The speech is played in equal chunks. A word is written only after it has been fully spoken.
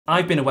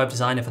I've been a web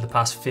designer for the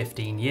past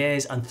 15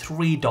 years and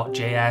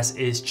Three.js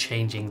is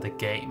changing the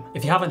game.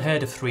 If you haven't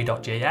heard of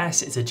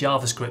Three.js, it's a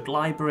JavaScript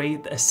library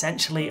that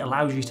essentially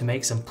allows you to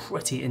make some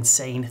pretty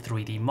insane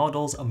 3D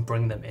models and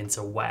bring them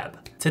into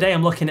web. Today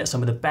I'm looking at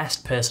some of the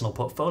best personal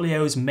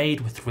portfolios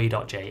made with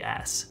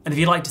Three.js. And if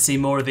you'd like to see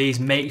more of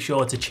these, make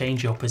sure to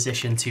change your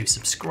position to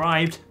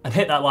subscribed and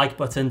hit that like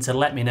button to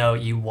let me know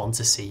you want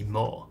to see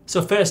more.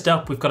 So first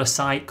up, we've got a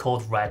site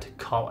called Red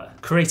Collar,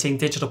 creating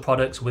digital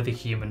products with a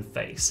human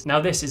face. Now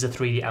this is a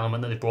 3D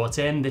element that they brought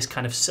in, this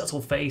kind of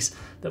subtle face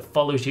that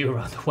follows you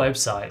around the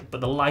website,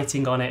 but the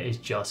lighting on it is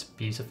just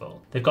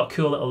beautiful. They've got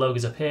cool little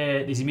logos up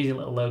here, these amusing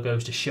little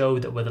logos to show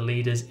that we're the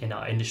leaders in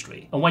our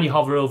industry. And when you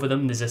hover over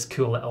them, there's this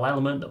cool little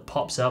element that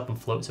pops up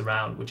and floats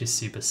around, which is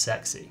super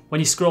sexy.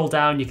 When you scroll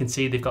down, you can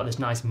see they've got this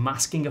nice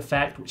masking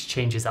effect, which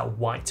changes that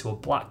white to a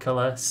black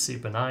color,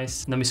 super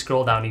nice. And then we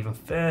scroll down even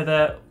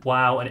further,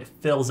 wow, and it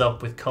fills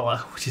up with color,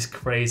 which is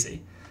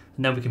crazy.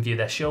 And then we can view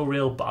their show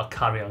reel, but I'll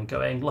carry on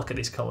going. Look at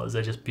these colors,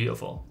 they're just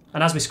beautiful.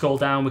 And as we scroll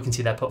down, we can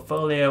see their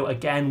portfolio,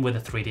 again with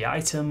the 3D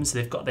items.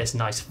 They've got this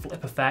nice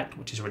flip effect,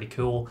 which is really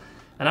cool.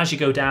 And as you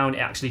go down, it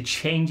actually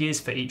changes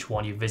for each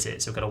one you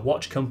visit. So we've got a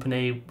watch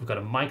company, we've got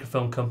a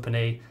microphone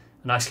company,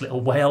 a nice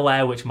little whale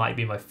there, which might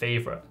be my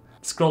favorite.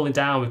 Scrolling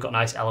down, we've got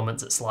nice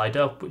elements that slide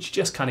up, which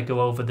just kind of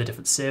go over the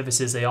different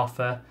services they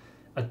offer.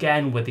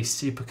 Again, with these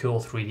super cool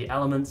 3D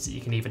elements that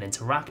you can even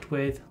interact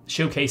with,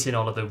 showcasing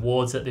all of the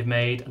awards that they've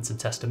made and some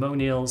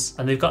testimonials.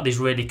 And they've got these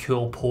really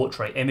cool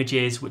portrait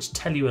images, which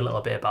tell you a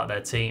little bit about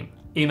their team.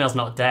 Email's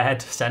not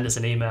dead, send us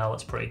an email,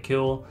 that's pretty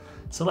cool.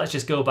 So let's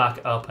just go back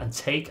up and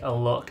take a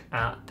look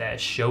at their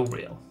show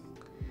reel.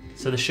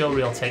 So the show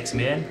reel takes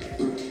me in.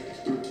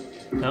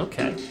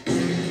 Okay.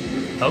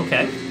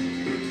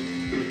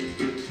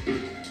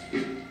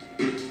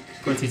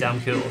 Pretty damn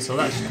cool. So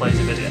that just plays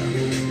a video.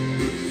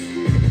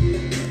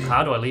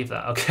 How do I leave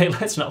that? Okay,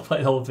 let's not play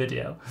the whole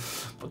video,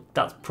 but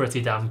that's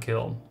pretty damn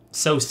cool.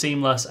 So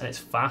seamless and it's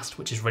fast,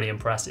 which is really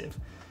impressive.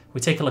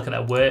 We take a look at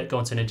their work, go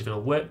into an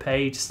individual work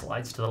page,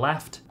 slides to the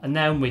left, and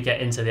then we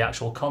get into the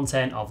actual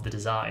content of the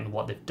design,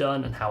 what they've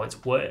done and how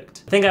it's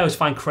worked. The thing I always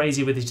find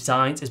crazy with these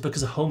designs is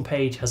because the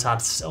homepage has had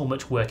so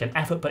much work and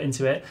effort put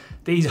into it,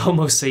 these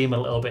almost seem a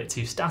little bit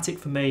too static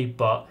for me,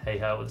 but hey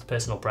ho, it's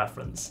personal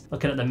preference.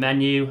 Looking at the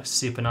menu,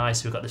 super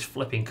nice. We've got this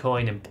flipping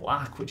coin in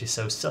black, which is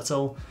so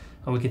subtle.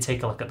 And we can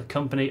take a look at the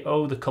company.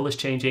 Oh, the color's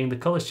changing,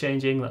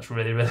 that's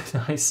really, really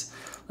nice.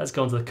 Let's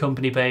go onto the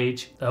company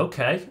page.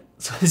 Okay,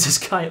 so there's this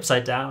guy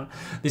upside down.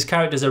 These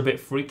characters are a bit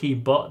freaky,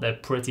 but they're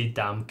pretty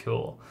damn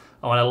cool.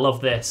 Oh, and I love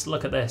this,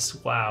 look at this,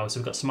 wow. So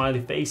we've got smiley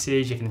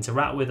faces, you can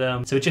interact with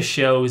them. So it just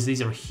shows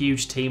these are a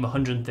huge team,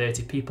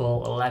 130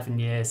 people, 11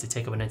 years, they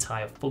take up an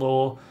entire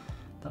floor.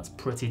 That's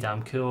pretty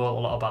damn cool, a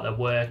lot about their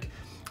work.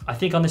 I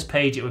think on this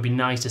page, it would be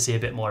nice to see a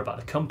bit more about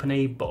the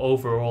company, but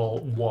overall,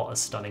 what a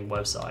stunning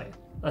website.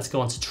 Let's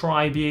go on to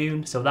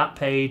Tribune. So that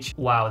page,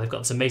 wow, they've got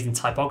this amazing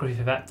typography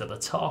effect at the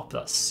top.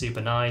 That's super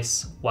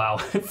nice. Wow,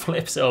 it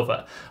flips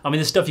over. I mean,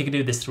 the stuff you can do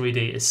with this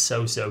 3D is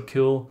so, so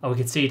cool. And we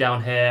can see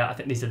down here, I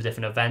think these are the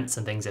different events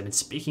and things they've been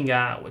speaking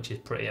at, which is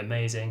pretty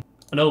amazing.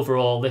 And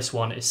overall, this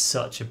one is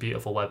such a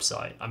beautiful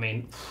website. I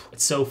mean,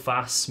 it's so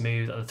fast,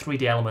 smooth, and the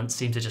 3D elements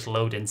seem to just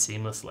load in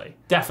seamlessly.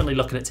 Definitely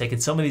looking at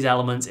taking some of these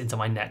elements into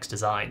my next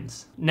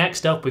designs.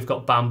 Next up, we've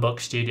got Bambuk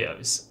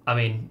Studios. I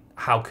mean,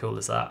 how cool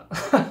is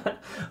that?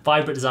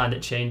 Vibrant design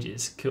that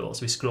changes, cool.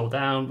 So we scroll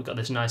down, we've got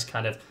this nice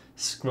kind of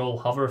scroll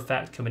hover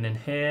effect coming in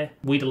here.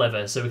 We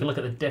deliver, so we can look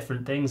at the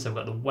different things. So we've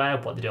got the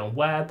web, what they do on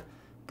web,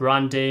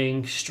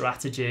 branding,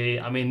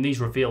 strategy. I mean, these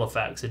reveal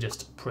effects are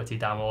just pretty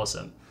damn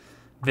awesome.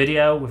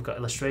 Video, we've got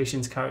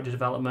illustrations, character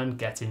development,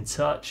 get in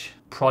touch,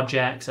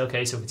 projects.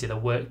 Okay, so we can see the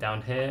work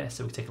down here.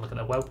 So we take a look at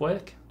their web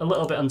work. A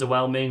little bit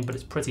underwhelming, but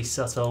it's pretty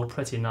subtle,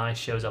 pretty nice,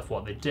 shows off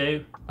what they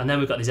do. And then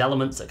we've got these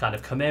elements that kind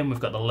of come in. We've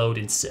got the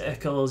loading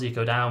circles, you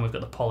go down, we've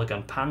got the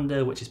polygon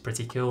panda, which is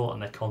pretty cool,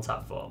 and their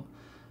contact form.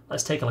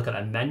 Let's take a look at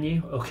their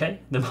menu.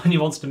 Okay, the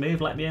menu wants to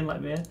move, let me in,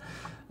 let me in.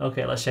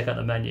 Okay, let's check out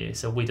the menu.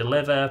 So we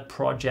deliver,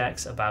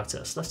 projects, about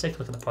us. Let's take a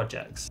look at the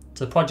projects.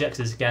 So the projects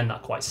is again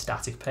that quite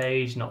static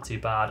page, not too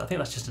bad. I think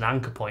that's just an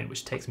anchor point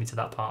which takes me to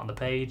that part on the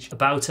page.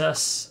 About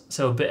us,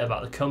 so a bit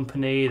about the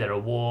company, their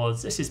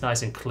awards. This is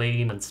nice and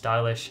clean and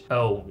stylish.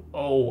 Oh,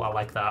 I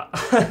like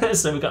that.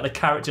 So we've got the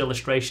character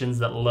illustrations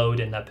that load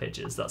in their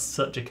pictures. That's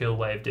such a cool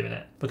way of doing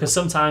it. Because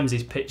sometimes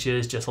these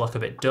pictures just look a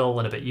bit dull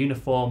and a bit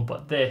uniform,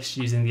 but this,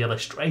 using the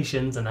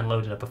illustrations and then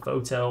loading up a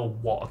photo,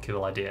 what a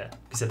cool idea.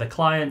 So the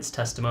clients,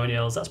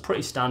 testimonials, that's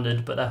pretty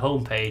standard, but their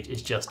homepage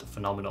is just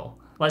phenomenal.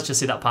 Let's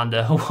just see that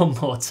panda one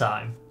more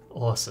time.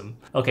 Awesome.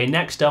 Okay,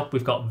 next up,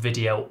 we've got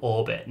Video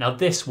Orbit. Now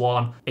this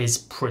one is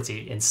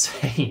pretty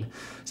insane.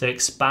 So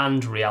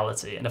expand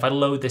reality. And if I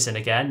load this in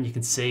again, you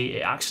can see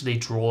it actually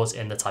draws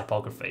in the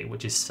typography,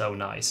 which is so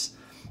nice.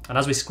 And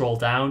as we scroll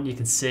down, you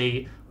can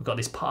see we've got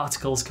these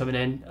particles coming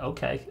in.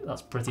 Okay,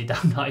 that's pretty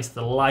damn nice.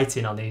 The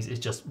lighting on these is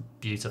just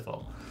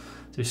beautiful.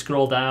 So we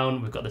scroll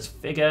down, we've got this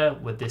figure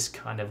with this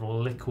kind of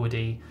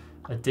liquidy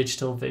A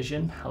digital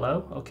vision,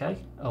 hello, okay.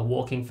 A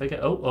walking figure,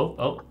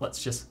 oh,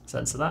 let's just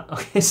censor that.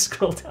 Okay,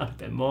 scroll down a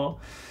bit more.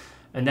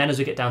 And then as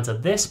we get down to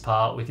this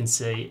part, we can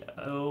see,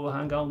 oh,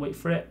 hang on, wait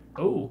for it.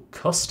 Oh,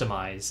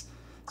 customize.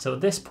 So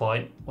at this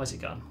point, where's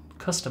it gone?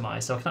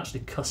 Customize, so I can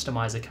actually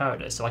customize a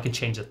character. So I can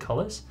change the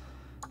colors.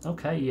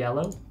 Okay,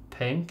 yellow,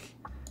 pink,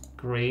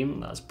 green,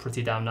 that's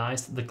pretty damn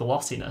nice. The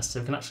glossiness,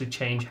 so we can actually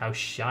change how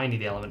shiny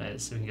the element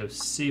is. So we can go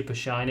super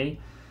shiny.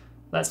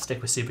 Let's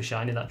stick with super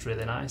shiny, that's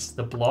really nice.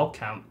 The blob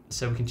count,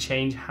 so we can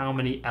change how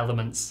many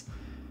elements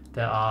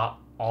there are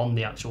on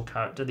the actual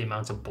character, the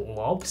amount of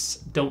blobs.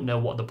 Don't know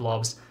what the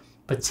blobs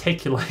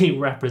particularly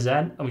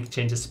represent, and we can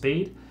change the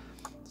speed.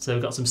 So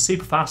we've got some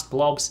super fast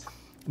blobs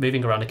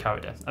moving around a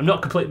character. I'm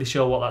not completely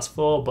sure what that's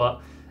for,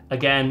 but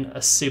again,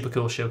 a super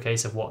cool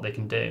showcase of what they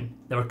can do.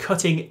 They're a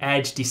cutting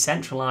edge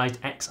decentralized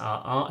XR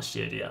art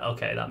studio.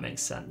 Okay, that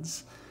makes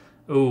sense.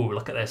 Ooh,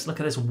 look at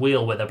this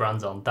wheel with the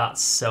brands on.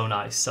 That's so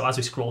nice. So as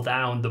we scroll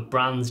down, the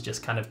brands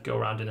just kind of go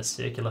around in a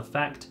circular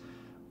effect.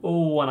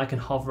 Oh, and I can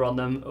hover on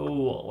them.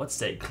 Oh, let's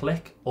say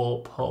click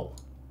or pull.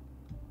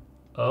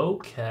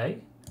 Okay.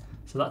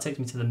 So that takes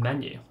me to the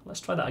menu. Let's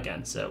try that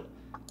again. So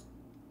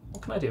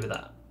what can I do with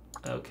that?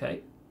 Okay.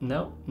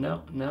 No.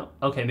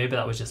 Okay, maybe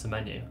that was just the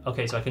menu.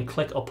 Okay, so I can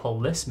click or pull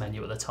this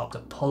menu at the top to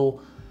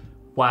pull.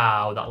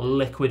 Wow, that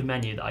liquid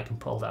menu that I can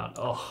pull down.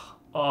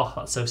 Oh,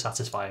 that's so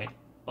satisfying.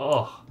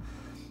 Oh,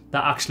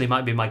 that actually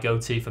might be my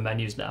go-to for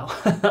menus now.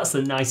 That's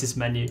the nicest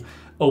menu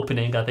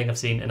opening I think I've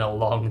seen in a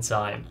long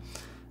time.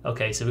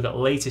 Okay, so we've got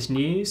latest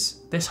news.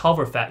 This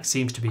hover effect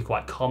seems to be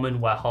quite common,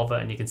 where hover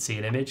and you can see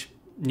an image.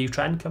 New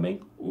trend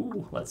coming.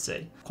 Ooh, let's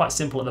see. Quite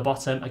simple at the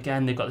bottom.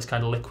 Again, they've got this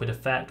kind of liquid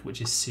effect, which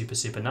is super,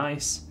 super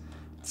nice.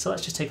 So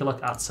let's just take a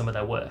look at some of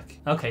their work.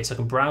 Okay, so I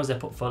can browse their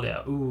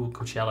portfolio. Ooh,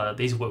 Coachella.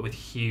 These work with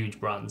huge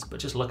brands, but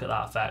just look at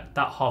that effect.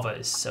 That hover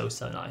is so,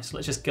 so nice.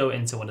 Let's just go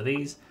into one of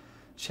these.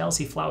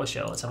 Chelsea Flower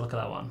Show, let's have a look at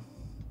that one.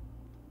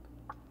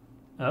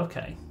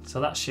 Okay,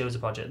 so that shows a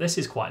project. This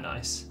is quite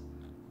nice.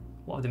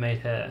 What have they made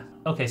here?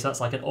 Okay, so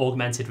that's like an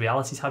augmented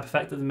reality type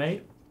effect that they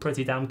made.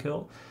 Pretty damn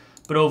cool.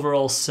 But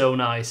overall, so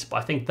nice. But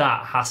I think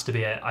that has to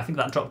be it. I think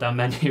that drop-down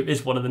menu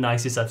is one of the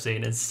nicest I've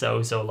seen in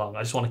so, so long.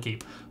 I just want to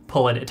keep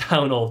pulling it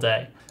down all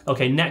day.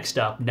 Okay, next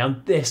up, now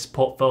this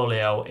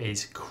portfolio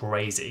is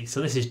crazy.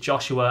 So this is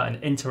Joshua, an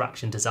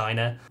interaction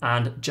designer,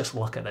 and just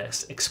look at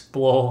this.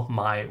 Explore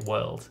my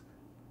world.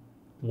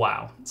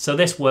 Wow. So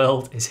this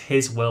world is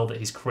his world that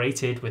he's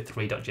created with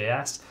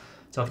Three.js.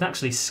 So I can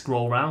actually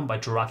scroll around by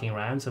dragging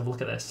around. So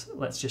look at this.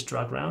 Let's just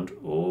drag around.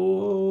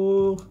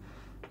 Oh,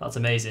 that's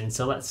amazing.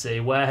 So let's see,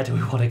 where do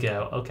we want to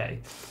go? Okay.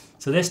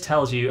 So this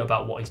tells you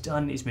about what he's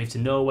done. He's moved to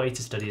Norway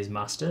to study his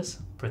master's.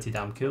 Pretty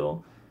damn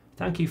cool.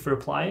 Thank you for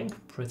applying.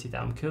 Pretty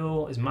damn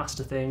cool. His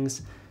master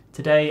things.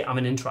 Today, I'm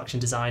an interaction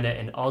designer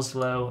in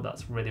Oslo.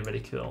 That's really, really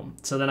cool.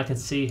 So then I can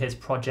see his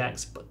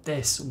projects, but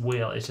this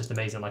wheel is just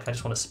amazing. Like, I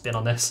just want to spin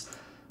on this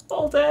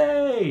all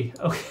day.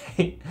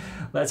 Okay,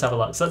 let's have a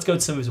look. So let's go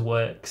to some of his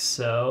work.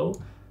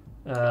 So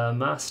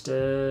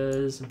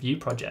master's view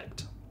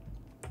project.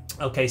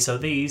 Okay, so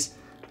these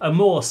are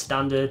more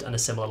standard and a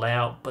similar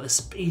layout, but the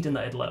speed in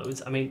that it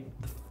loads, I mean,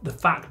 the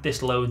fact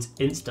this loads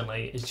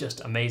instantly is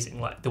just amazing.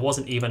 Like, there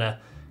wasn't even a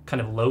kind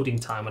of loading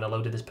time when I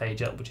loaded this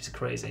page up, which is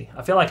crazy.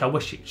 I feel like I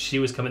wish she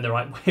was coming the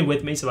right way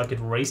with me so I could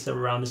race her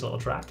around this little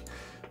track.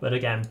 But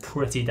again,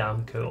 pretty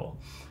damn cool.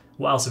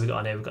 What else have we got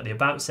on here? We've got the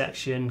about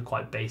section,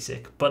 quite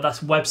basic, but that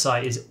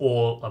website is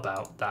all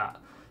about that.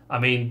 I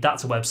mean,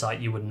 that's a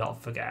website you would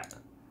not forget.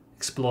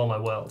 Explore my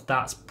world.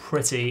 That's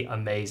pretty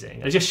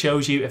amazing. It just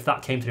shows you if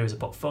that came through as a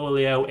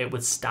portfolio, it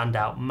would stand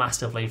out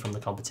massively from the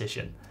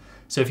competition.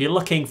 So if you're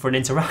looking for an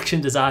interaction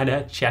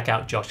designer, check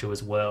out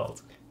Joshua's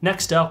world.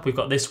 Next up, we've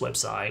got this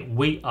website,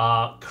 We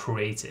Are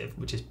Creative,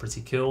 which is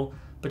pretty cool.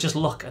 But just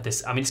look at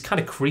this. I mean, it's kind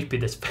of creepy,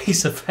 this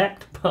face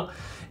effect, but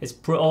it's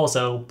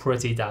also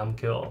pretty damn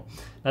cool.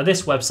 Now,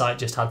 this website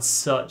just had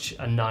such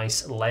a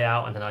nice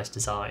layout and a nice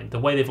design. The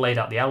way they've laid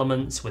out the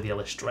elements with the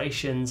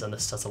illustrations and the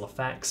subtle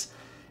effects,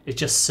 it's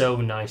just so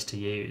nice to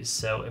use.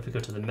 So if we go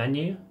to the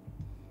menu,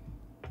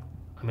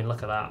 I mean,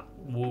 look at that.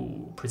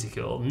 Woo, pretty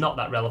cool. Not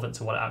that relevant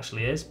to what it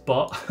actually is,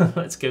 but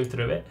let's go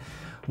through it.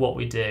 What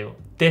we do.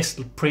 This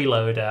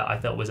preloader I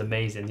thought was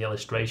amazing, the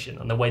illustration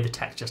and the way the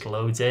text just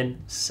loads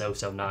in, so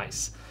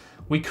nice.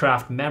 We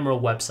craft memorable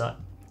websites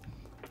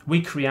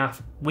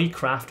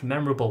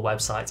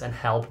and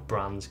help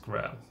brands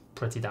grow.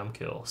 Pretty damn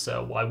cool.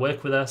 So why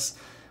work with us?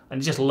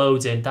 And it just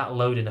loads in. That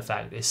loading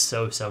effect is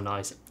so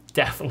nice.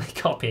 Definitely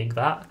copying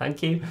that,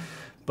 thank you.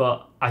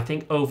 But I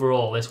think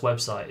overall this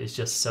website is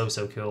just so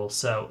cool.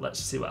 So let's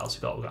see what else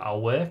we've got. We've got our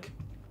work.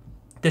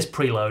 This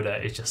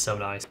preloader is just so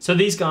nice. So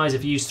these guys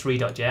have used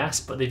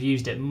Three.js, but they've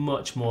used it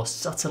much more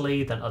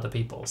subtly than other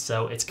people.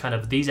 So it's kind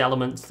of these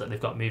elements that they've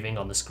got moving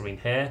on the screen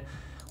here,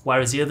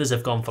 whereas the others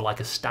have gone for like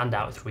a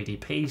standout 3D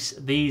piece.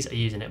 These are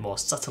using it more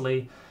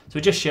subtly. So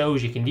it just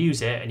shows you can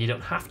use it and you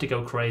don't have to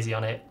go crazy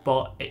on it,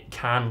 but it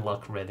can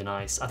look really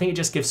nice. I think it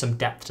just gives some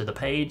depth to the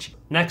page.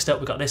 Next up,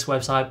 we've got this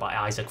website by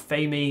Isaac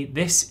Fahmy.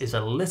 This is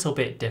a little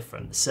bit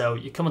different. So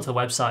you come onto the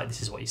website,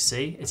 this is what you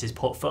see. It's his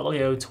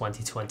portfolio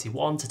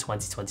 2021 to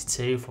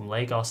 2022 from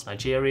Lagos,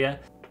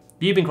 Nigeria.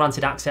 You've been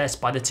granted access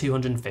by the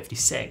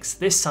 256.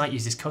 This site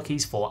uses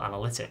cookies for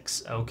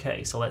analytics.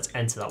 Okay, so let's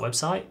enter that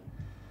website.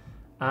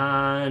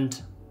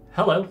 And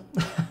hello.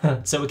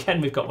 So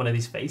again, we've got one of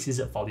these faces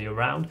that follow you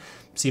around.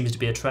 Seems to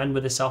be a trend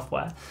with this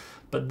software.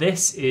 But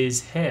this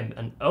is him.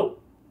 And oh,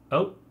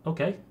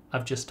 okay.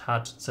 I've just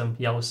had some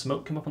yellow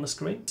smoke come up on the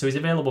screen. So he's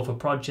available for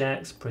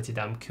projects, pretty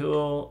damn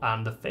cool.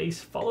 And the face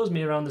follows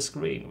me around the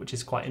screen, which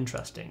is quite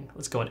interesting.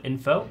 Let's go on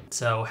info.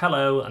 So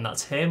hello, and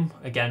that's him.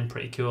 Again,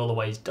 pretty cool the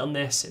way he's done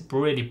this. It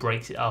really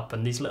breaks it up.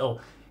 And these little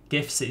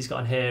GIFs that he's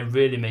got in here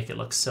really make it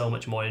look so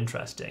much more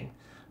interesting.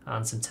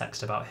 And some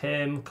text about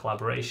him,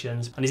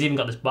 collaborations. And he's even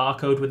got this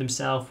barcode with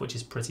himself, which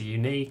is pretty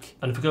unique.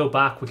 And if we go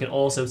back, we can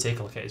also take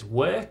a look at his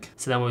work.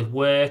 So then with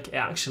work, it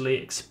actually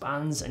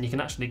expands and you can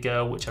actually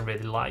go, which I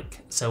really like.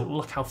 So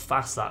look how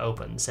fast that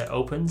opens. It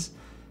opens,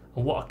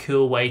 and what a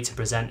cool way to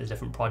present the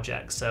different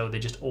projects. So they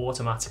just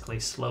automatically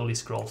slowly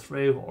scroll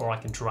through, or I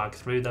can drag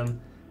through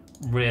them.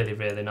 Really,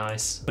 really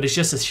nice. But it's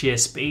just a sheer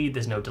speed.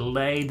 There's no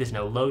delay, there's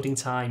no loading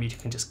time. You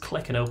can just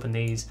click and open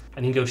these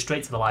and you can go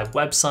straight to the live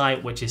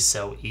website, which is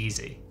so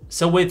easy.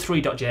 So with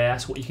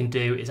Three.js, what you can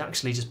do is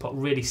actually just put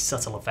really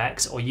subtle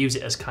effects or use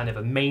it as kind of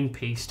a main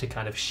piece to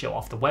kind of show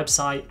off the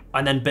website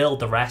and then build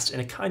the rest in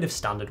a kind of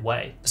standard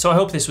way. So I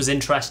hope this was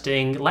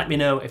interesting. Let me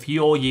know if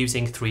you're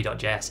using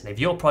Three.js in any of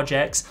your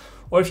projects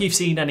or if you've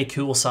seen any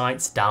cool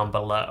sites down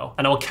below.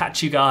 And I'll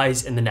catch you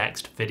guys in the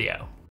next video.